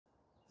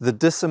The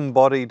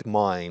disembodied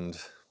mind.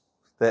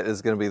 That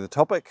is going to be the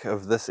topic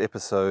of this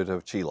episode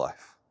of Chi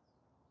Life.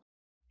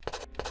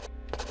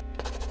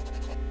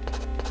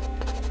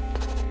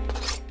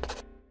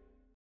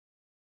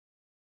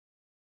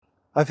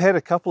 I've had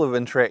a couple of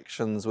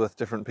interactions with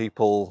different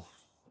people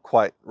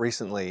quite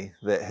recently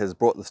that has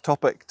brought this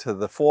topic to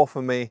the fore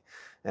for me,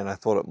 and I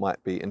thought it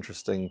might be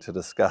interesting to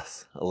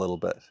discuss a little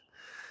bit.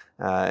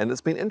 And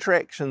it's been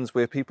interactions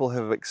where people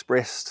have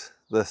expressed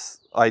this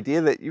idea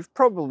that you've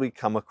probably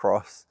come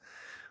across,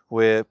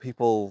 where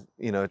people,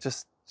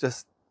 just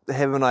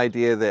have an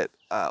idea that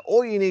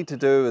all you need to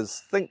do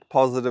is think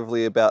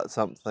positively about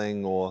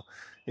something,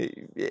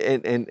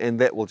 and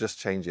that will just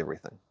change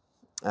everything.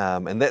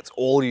 And that's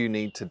all you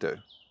need to do.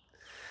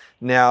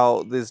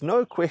 Now, there's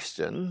no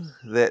question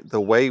that the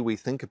way we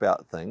think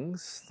about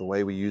things, the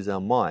way we use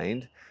our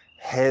mind,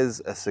 has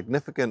a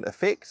significant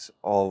effect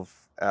on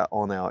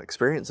our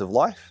experience of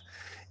life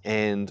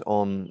and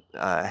on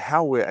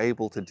how we're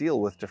able to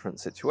deal with different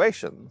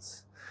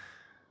situations.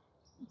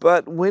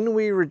 But when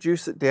we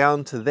reduce it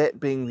down to that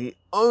being the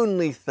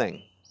only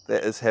thing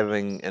that is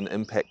having an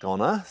impact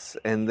on us,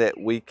 and that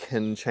we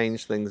can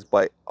change things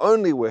by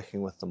only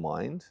working with the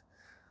mind,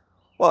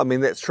 well, I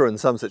mean, that's true in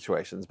some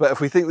situations, but if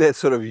we think that's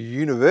sort of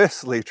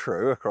universally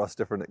true across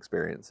different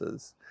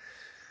experiences,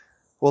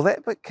 well,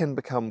 that bit can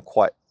become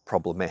quite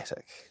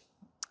problematic.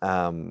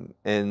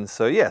 And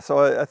so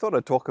I thought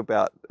I'd talk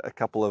about a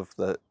couple of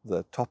the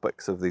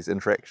topics of these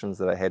interactions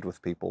that I had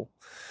with people,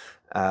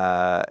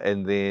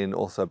 and then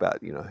also about,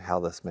 how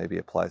this maybe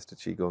applies to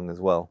Qigong as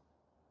well.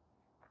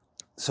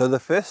 So the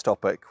first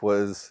topic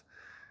was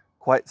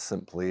quite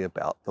simply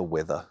about the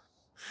weather.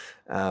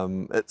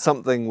 It's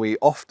something we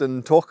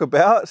often talk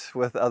about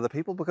with other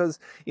people because,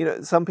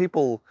 some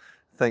people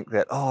think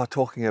that,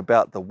 talking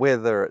about the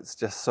weather, it's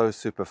just so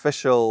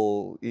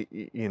superficial,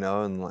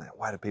 and like,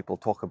 why do people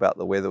talk about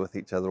the weather with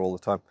each other all the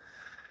time?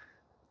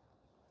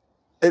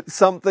 It's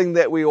something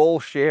that we all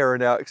share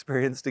in our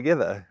experience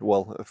together.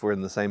 Well, if we're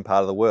in the same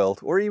part of the world,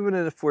 or even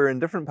if we're in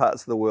different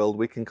parts of the world,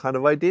 we can kind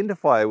of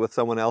identify with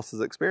someone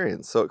else's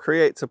experience. So it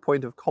creates a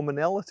point of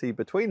commonality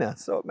between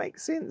us. So it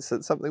makes sense.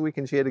 It's something we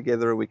can share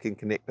together and we can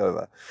connect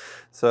over.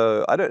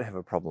 So I don't have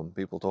a problem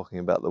people talking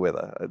about the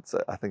weather.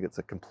 I think it's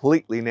a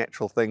completely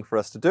natural thing for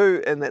us to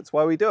do, and that's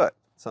why we do it.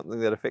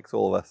 Something that affects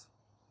all of us.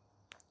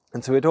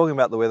 And so we're talking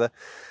about the weather.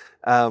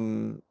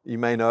 You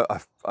may know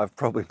I've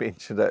probably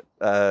mentioned it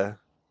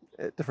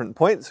at different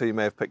points, so you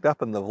may have picked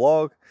up in the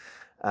vlog.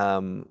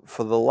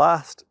 For the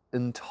last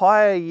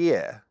entire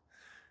year,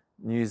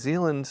 New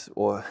Zealand,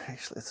 or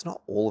actually it's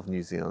not all of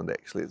New Zealand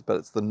actually, but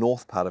it's the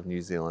north part of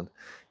New Zealand,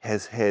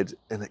 has had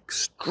an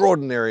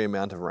extraordinary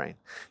amount of rain.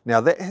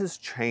 Now that has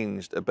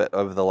changed a bit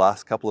over the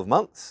last couple of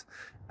months,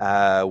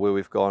 where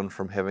we've gone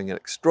from having an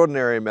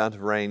extraordinary amount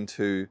of rain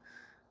to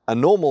a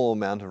normal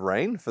amount of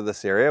rain for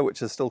this area,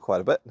 which is still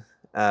quite a bit,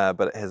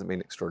 but it hasn't been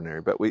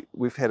extraordinary. But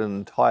we've had an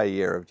entire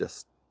year of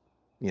just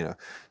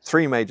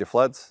 3 major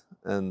floods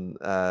in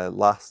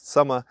last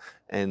summer,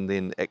 and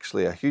then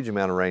actually a huge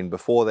amount of rain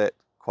before that,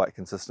 quite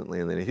consistently,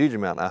 and then a huge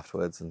amount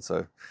afterwards. And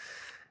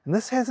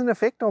this has an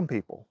effect on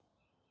people.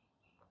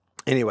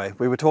 Anyway,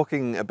 we were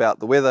talking about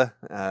the weather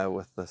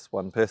with this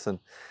one person,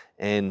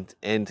 and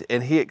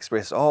he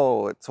expressed,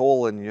 it's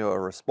all in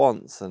your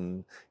response,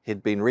 and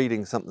he'd been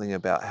reading something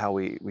about how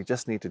we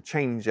just need to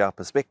change our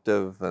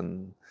perspective,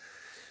 and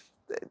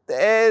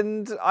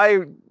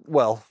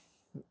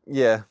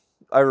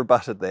I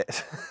rebutted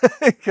that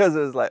because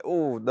it was like,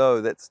 oh no,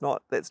 that's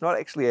not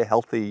actually a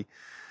healthy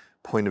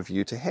point of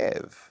view to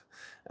have.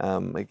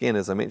 Again,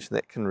 as I mentioned,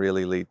 that can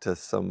really lead to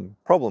some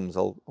problems.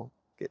 I'll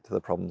get to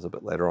the problems a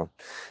bit later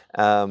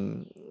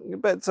on.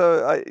 But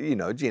so I,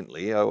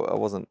 gently, I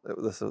wasn't.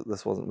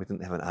 This wasn't. We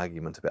didn't have an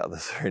argument about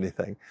this or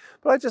anything.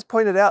 But I just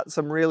pointed out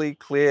some really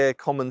clear,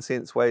 common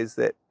sense ways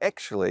that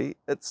actually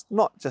it's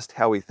not just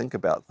how we think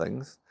about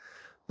things.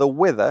 The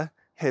weather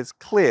has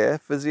clear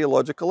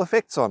physiological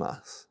effects on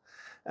us.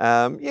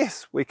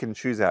 Yes, we can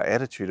choose our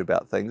attitude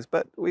about things,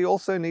 but we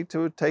also need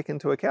to take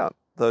into account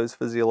those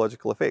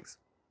physiological effects.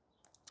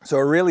 So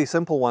a really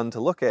simple one to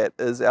look at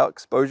is our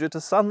exposure to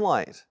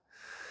sunlight.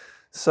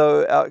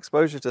 So our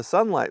exposure to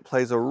sunlight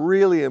plays a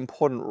really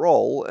important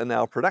role in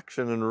our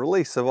production and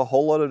release of a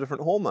whole lot of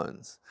different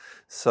hormones.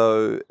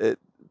 So it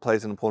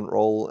plays an important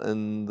role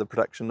in the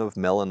production of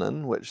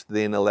melanin, which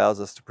then allows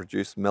us to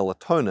produce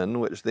melatonin,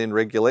 which then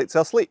regulates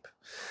our sleep.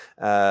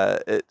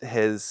 It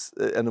has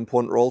an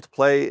important role to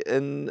play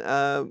in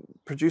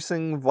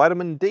producing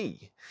vitamin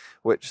D,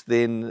 which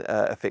then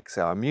affects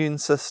our immune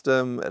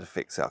system. It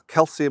affects our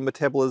calcium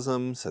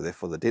metabolism, so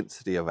therefore the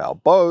density of our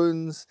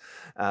bones.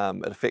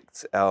 It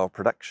affects our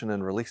production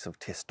and release of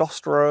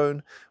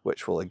testosterone,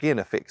 which will again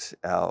affect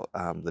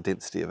the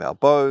density of our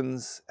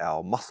bones,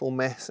 our muscle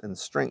mass and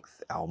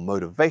strength, our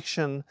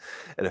motivation.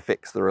 It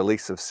affects the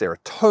release of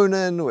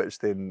serotonin, which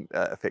then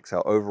affects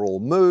our overall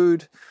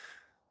mood.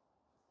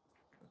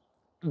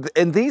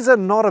 And these are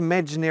not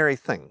imaginary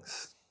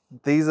things.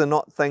 These are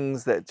not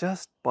things that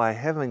just by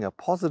having a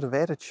positive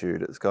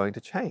attitude it's going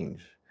to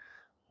change.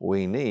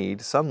 we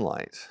need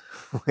sunlight.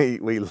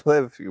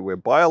 We're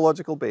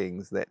biological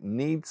beings that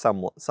need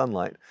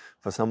sunlight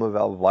for some of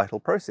our vital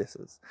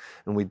processes.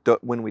 And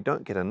when we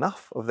don't get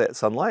enough of that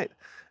sunlight,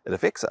 it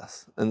affects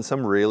us in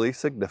some really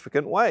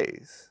significant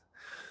ways.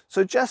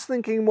 So just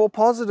thinking more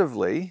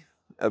positively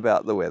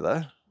about the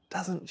weather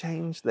doesn't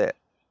change that.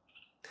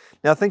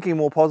 Now, thinking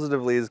more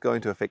positively is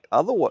going to affect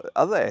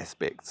other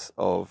aspects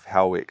of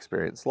how we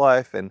experience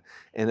life, and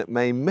it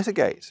may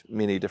mitigate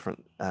many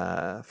different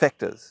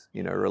factors,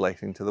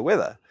 relating to the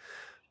weather.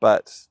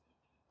 But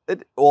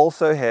it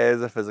also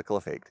has a physical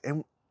effect,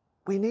 and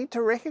we need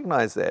to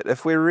recognize that.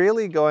 If we're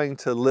really going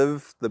to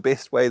live the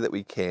best way that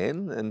we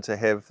can and to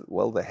have,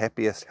 well, the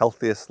happiest,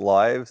 healthiest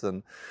lives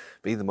and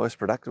be the most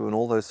productive and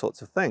all those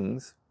sorts of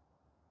things,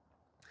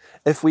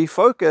 if we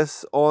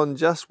focus on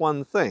just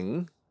one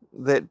thing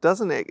that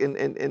doesn't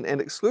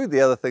and exclude the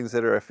other things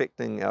that are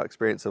affecting our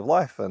experience of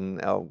life and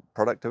our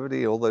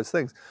productivity, all those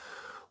things,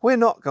 we're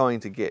not going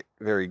to get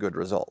very good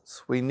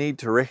results. We need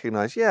to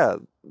recognize, yeah,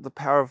 the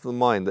power of the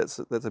mind, that's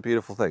a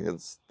beautiful thing.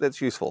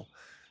 That's useful.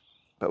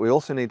 But we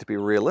also need to be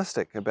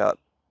realistic about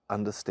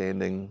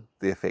understanding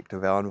the effect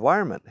of our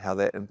environment, how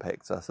that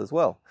impacts us as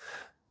well.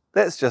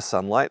 That's just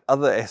sunlight.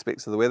 Other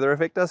aspects of the weather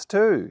affect us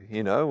too.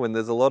 When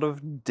there's a lot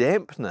of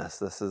dampness,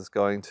 this is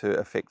going to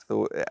affect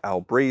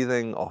our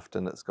breathing.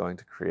 Often it's going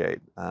to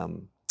create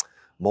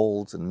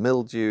molds and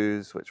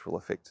mildews, which will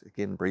affect,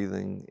 again,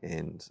 breathing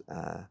and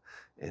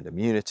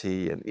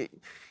immunity. And,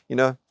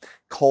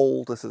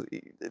 cold,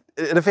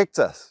 it affects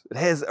us. It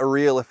has a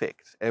real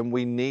effect. And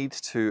we need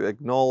to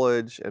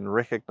acknowledge and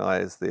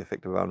recognize the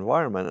effect of our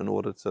environment in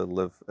order to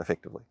live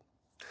effectively.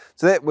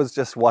 So that was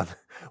just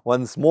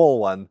one small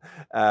one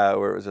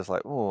where it was just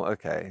like, oh,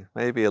 okay,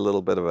 maybe a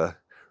little bit of a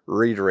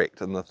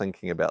redirect in the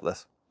thinking about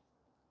this.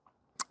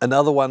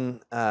 Another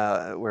one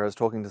where I was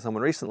talking to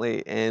someone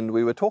recently, and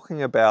we were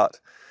talking about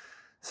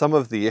some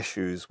of the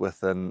issues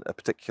within a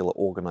particular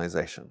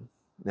organization.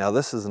 Now,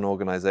 this is an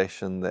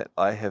organization that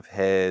I have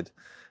had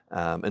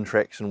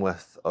interaction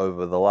with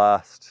over the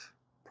last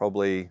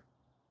probably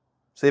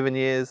 7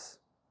 years,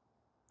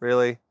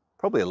 really.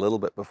 Probably a little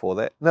bit before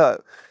that.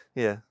 No,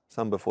 yeah,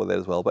 some before that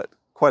as well, but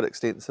quite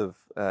extensive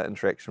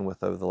interaction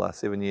with over the last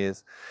 7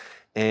 years.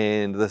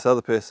 And this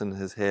other person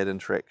has had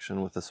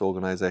interaction with this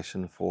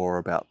organization for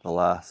about the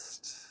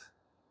last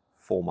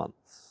 4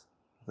 months,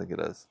 I think it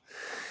is.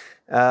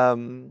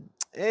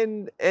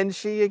 And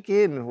she,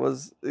 again,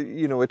 was,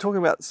 we're talking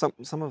about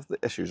some of the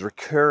issues,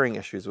 recurring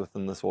issues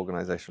within this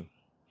organization.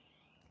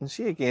 And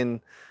she,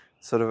 again,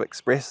 sort of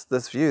expressed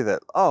this view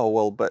that, oh,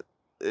 well, but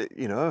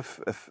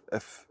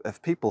if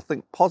people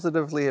think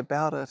positively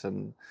about it,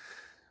 and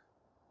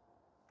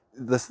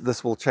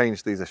this will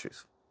change these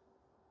issues.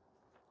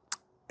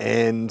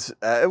 And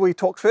we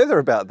talked further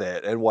about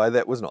that and why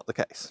that was not the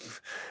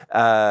case.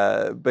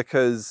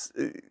 Because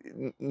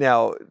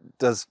now,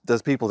 does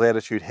people's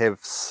attitude have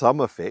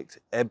some effect?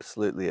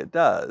 Absolutely it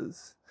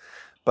does.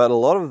 But a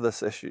lot of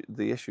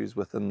the issues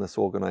within this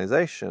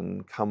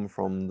organization come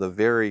from the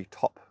very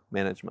top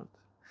management.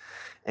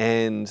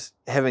 And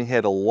having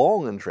had a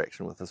long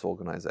interaction with this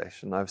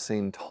organization, I've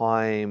seen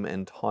time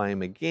and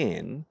time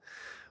again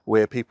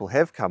where people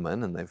have come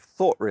in and they've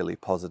thought really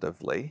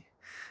positively.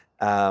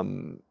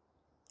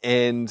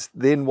 And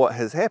then what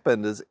has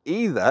happened is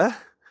either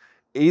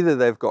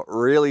they've got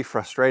really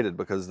frustrated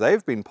because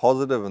they've been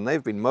positive and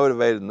they've been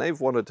motivated and they've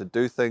wanted to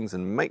do things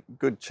and make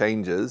good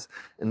changes,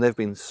 and they've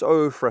been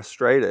so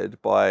frustrated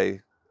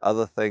by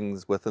other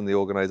things within the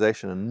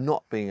organization and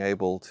not being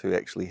able to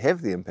actually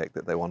have the impact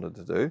that they wanted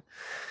to do,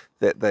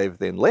 that they've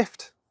then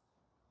left.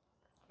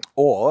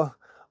 Or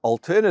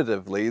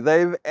alternatively,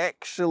 they've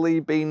actually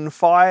been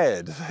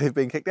fired. They've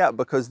been kicked out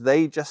because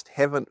they just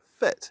haven't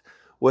fit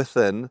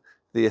within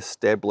the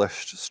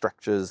established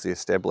structures, the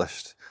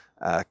established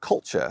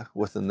culture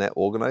within that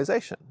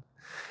organization.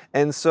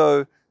 And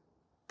so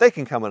they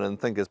can come in and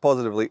think as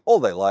positively all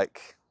they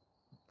like.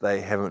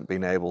 They haven't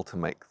been able to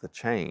make the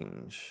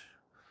change.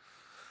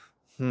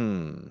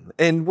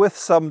 And with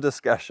some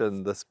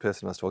discussion, this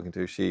person I was talking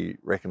to, she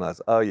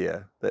recognized, oh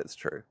yeah, that's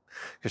true.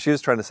 Because she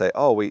was trying to say,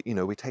 oh, we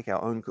take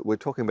our own, we're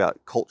talking about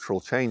cultural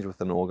change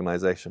within an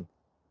organization.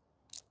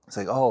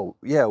 Saying, oh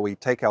yeah, we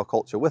take our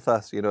culture with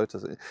us, and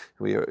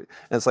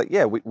it's like,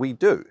 yeah, we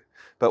do.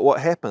 But what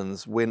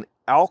happens when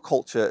our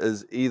culture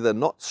is either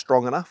not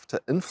strong enough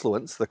to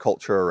influence the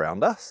culture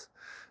around us,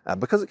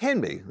 because it can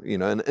be,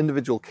 an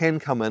individual can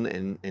come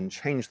in and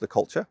change the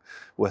culture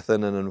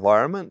within an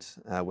environment,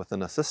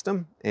 within a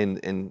system,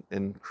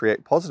 and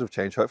create positive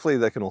change. Hopefully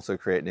they can also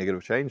create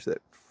negative change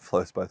that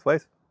flows both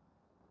ways.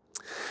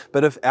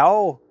 But if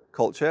our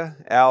culture,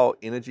 our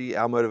energy,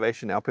 our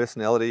motivation, our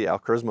personality, our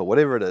charisma,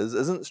 whatever it is,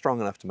 isn't strong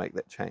enough to make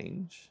that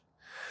change,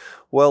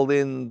 well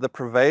then the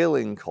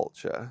prevailing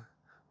culture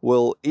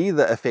will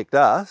either affect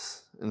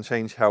us and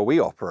change how we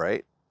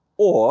operate,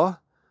 or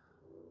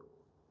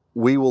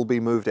we will be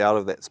moved out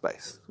of that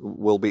space.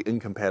 We'll be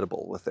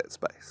incompatible with that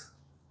space,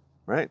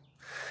 right?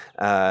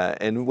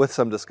 And with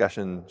some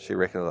discussion, she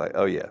reckoned like,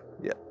 oh yeah,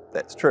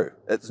 that's true.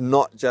 It's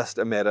not just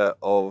a matter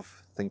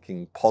of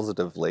thinking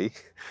positively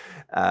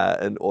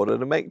in order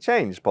to make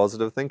change.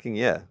 Positive thinking,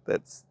 yeah,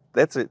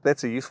 that's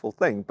a useful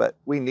thing, but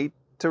we need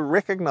to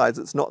recognize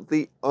it's not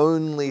the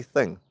only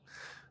thing.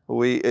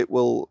 It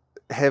will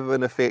have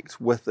an effect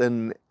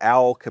within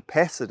our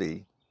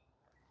capacity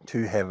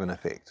to have an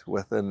effect,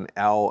 within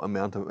our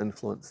amount of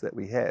influence that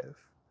we have.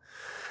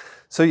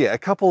 So yeah, a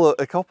couple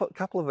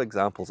of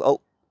examples.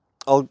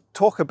 I'll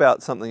talk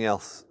about something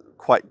else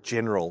quite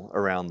general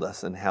around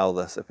this and how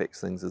this affects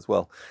things as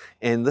well.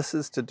 And this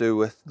is to do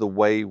with the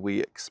way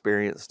we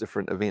experience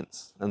different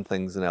events and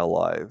things in our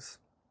lives.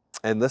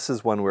 And this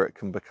is one where it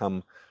can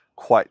become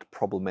quite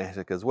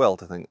problematic as well,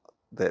 to think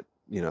that,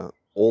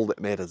 all that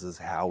matters is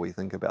how we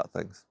think about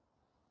things.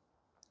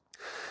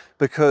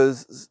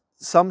 Because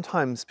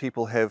sometimes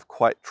people have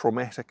quite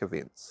traumatic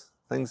events,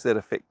 things that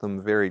affect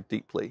them very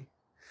deeply.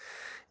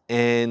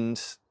 And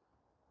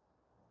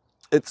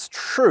it's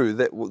true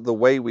that the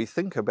way we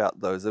think about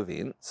those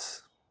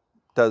events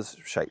does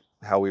shape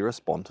how we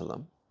respond to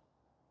them.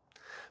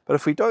 But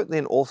if we don't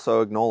then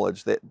also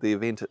acknowledge that the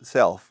event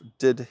itself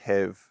did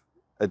have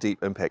a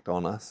deep impact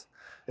on us,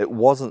 it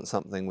wasn't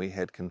something we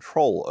had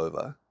control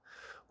over,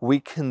 we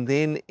can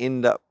then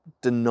end up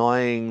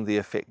denying the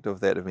effect of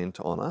that event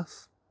on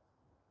us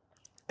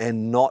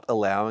and not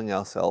allowing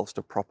ourselves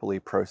to properly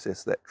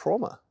process that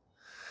trauma.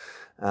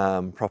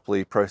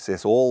 Properly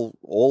process all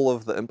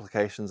of the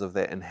implications of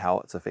that and how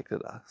it's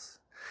affected us.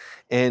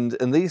 And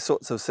in these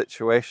sorts of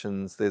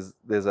situations,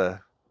 there's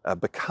a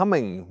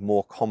becoming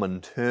more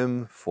common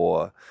term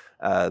for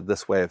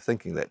this way of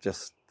thinking, that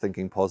just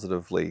thinking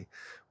positively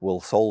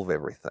will solve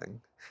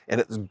everything.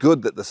 And it's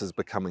good that this is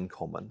becoming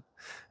common.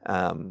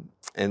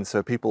 And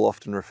so people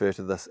often refer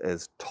to this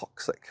as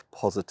toxic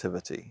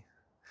positivity,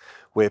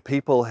 where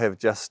people have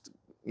just,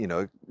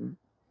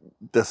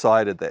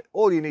 decided that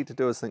all you need to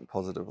do is think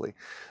positively.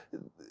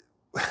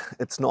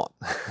 It's not.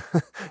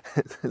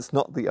 It's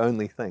not the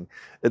only thing.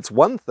 It's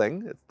one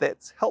thing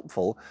that's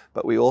helpful,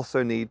 but we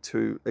also need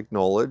to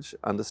acknowledge,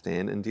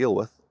 understand, and deal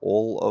with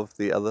all of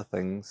the other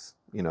things,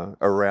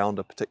 around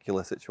a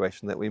particular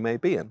situation that we may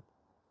be in.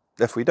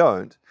 If we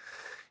don't,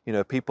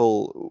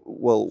 people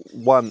will,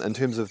 one, in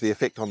terms of the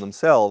effect on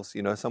themselves,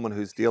 someone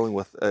who's dealing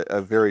with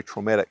a very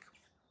traumatic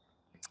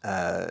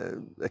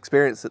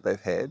experience that they've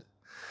had,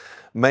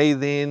 may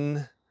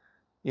then,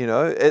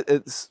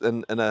 it's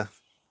in a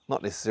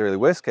not necessarily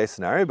worst case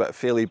scenario, but a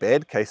fairly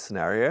bad case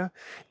scenario,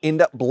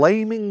 end up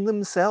blaming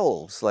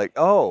themselves. Like,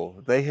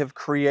 oh, they have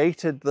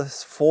created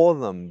this for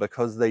them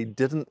because they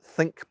didn't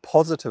think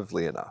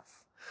positively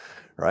enough,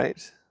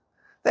 right?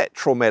 That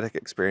traumatic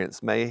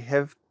experience may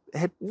have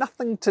had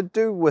nothing to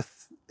do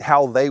with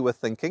how they were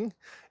thinking.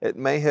 It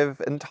may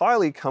have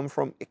entirely come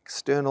from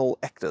external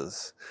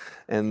actors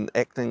and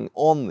acting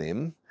on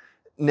them.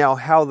 Now,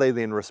 how they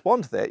then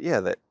respond to that, yeah,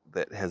 that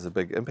has a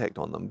big impact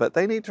on them. But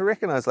they need to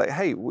recognize, like,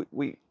 hey,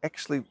 we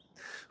actually,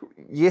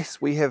 yes,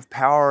 we have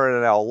power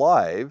in our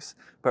lives,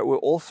 but we're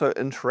also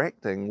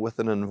interacting with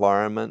an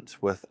environment,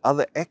 with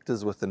other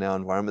actors within our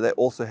environment that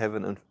also have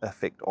an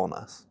effect on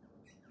us.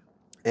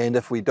 And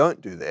if we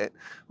don't do that,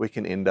 we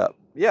can end up,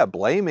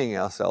 blaming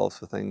ourselves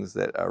for things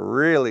that are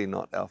really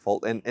not our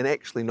fault, and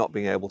actually not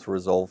being able to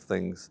resolve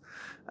things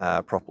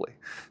properly.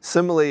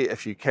 Similarly,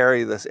 if you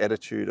carry this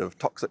attitude of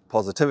toxic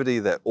positivity,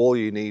 that all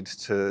you need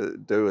to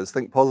do is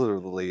think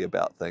positively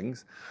about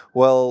things,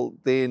 well,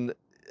 then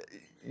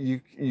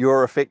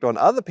your effect on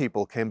other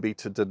people can be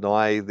to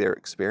deny their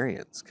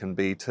experience, can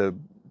be to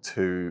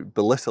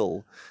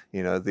belittle,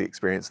 the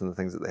experience and the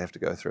things that they have to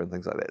go through and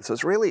things like that. So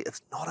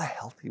it's not a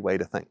healthy way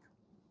to think.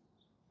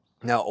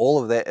 Now,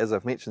 all of that, as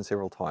I've mentioned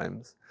several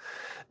times,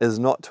 is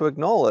not to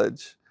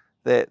acknowledge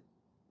that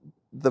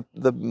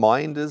the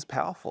mind is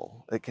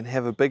powerful. It can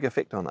have a big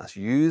effect on us.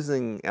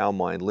 Using our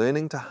mind,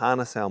 learning to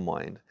harness our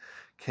mind,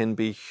 can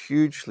be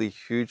hugely,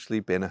 hugely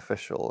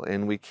beneficial.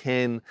 And we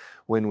can,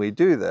 when we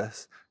do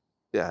this,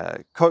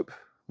 cope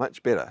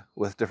much better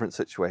with different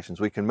situations.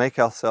 We can make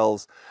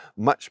ourselves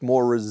much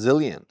more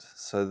resilient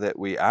so that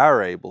we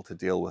are able to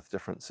deal with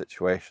different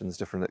situations,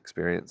 different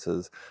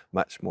experiences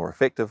much more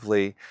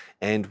effectively.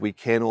 And we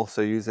can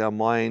also use our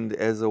mind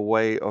as a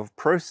way of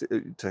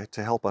to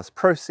help us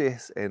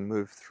process and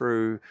move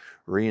through,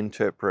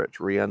 reinterpret,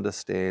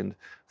 re-understand,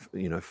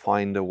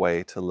 find a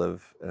way to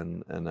live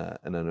in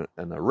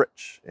a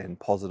rich and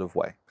positive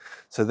way.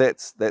 So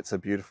that's a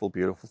beautiful,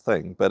 beautiful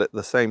thing. But at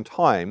the same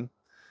time,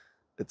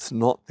 it's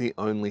not the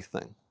only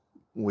thing.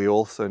 We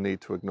also need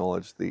to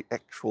acknowledge the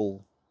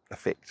actual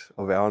effect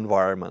of our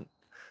environment,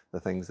 the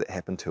things that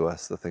happen to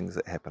us, the things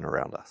that happen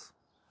around us.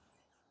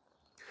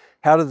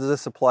 How does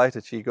this apply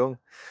to Qigong?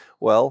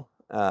 Well,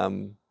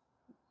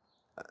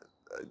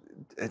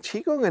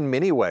 Qigong in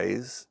many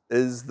ways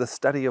is the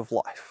study of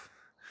life,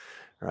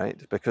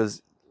 right?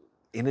 Because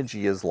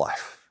energy is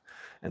life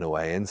in a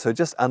way. And so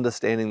just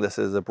understanding this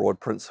as a broad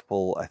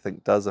principle, I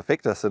think, does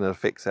affect us, and it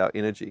affects our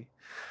energy.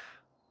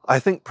 I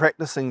think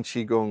practicing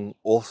Qigong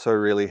also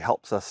really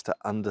helps us to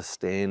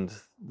understand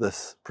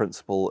this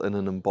principle in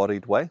an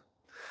embodied way,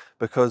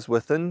 because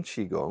within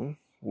Qigong,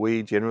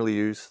 we generally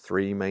use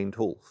three main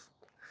tools.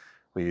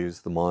 We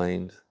use the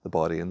mind, the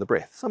body, and the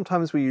breath.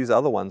 Sometimes we use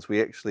other ones.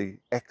 We actually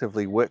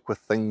actively work with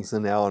things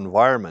in our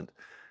environment,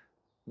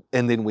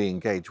 and then we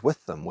engage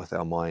with them with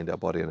our mind, our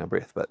body, and our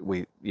breath. But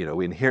we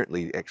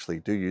inherently actually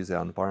do use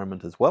our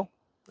environment as well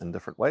in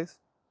different ways.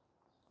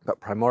 But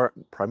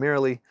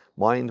primarily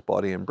mind,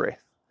 body, and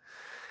breath.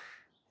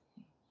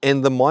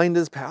 And the mind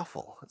is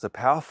powerful. It's a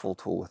powerful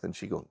tool within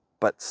Qigong,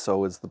 but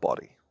so is the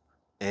body.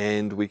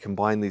 And we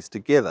combine these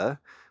together.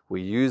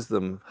 We use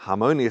them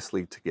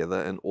harmoniously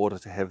together in order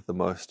to have the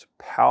most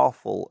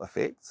powerful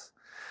effects.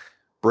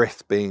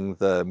 Breath being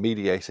the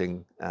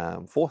mediating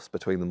force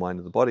between the mind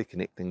and the body,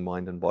 connecting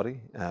mind and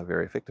body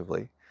very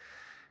effectively.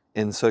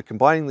 And so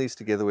combining these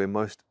together, we're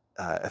most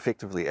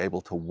effectively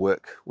able to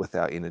work with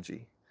our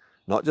energy.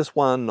 Not just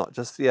one, not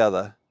just the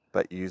other,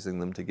 but using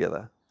them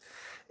together.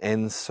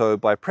 And so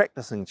by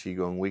practicing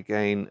Qigong, we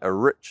gain a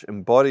rich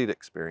embodied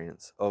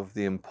experience of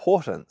the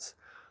importance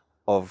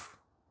of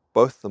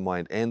both the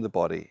mind and the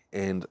body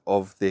and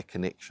of their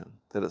connection.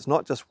 That it's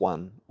not just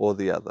one or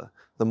the other.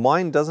 The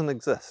mind doesn't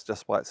exist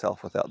just by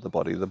itself without the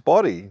body. The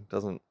body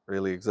doesn't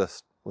really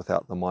exist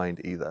without the mind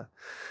either.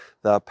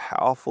 They're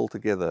powerful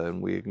together,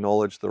 and we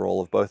acknowledge the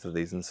role of both of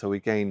these. And so we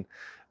gain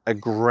a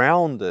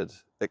grounded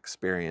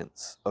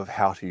experience of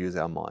how to use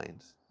our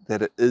mind,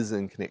 that it is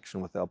in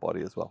connection with our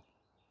body as well.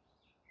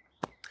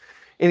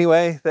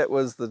 Anyway, that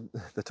was the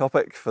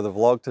topic for the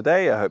vlog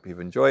today. I hope you've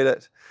enjoyed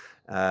it.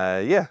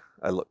 Yeah,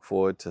 I look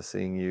forward to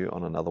seeing you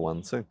on another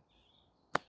one soon.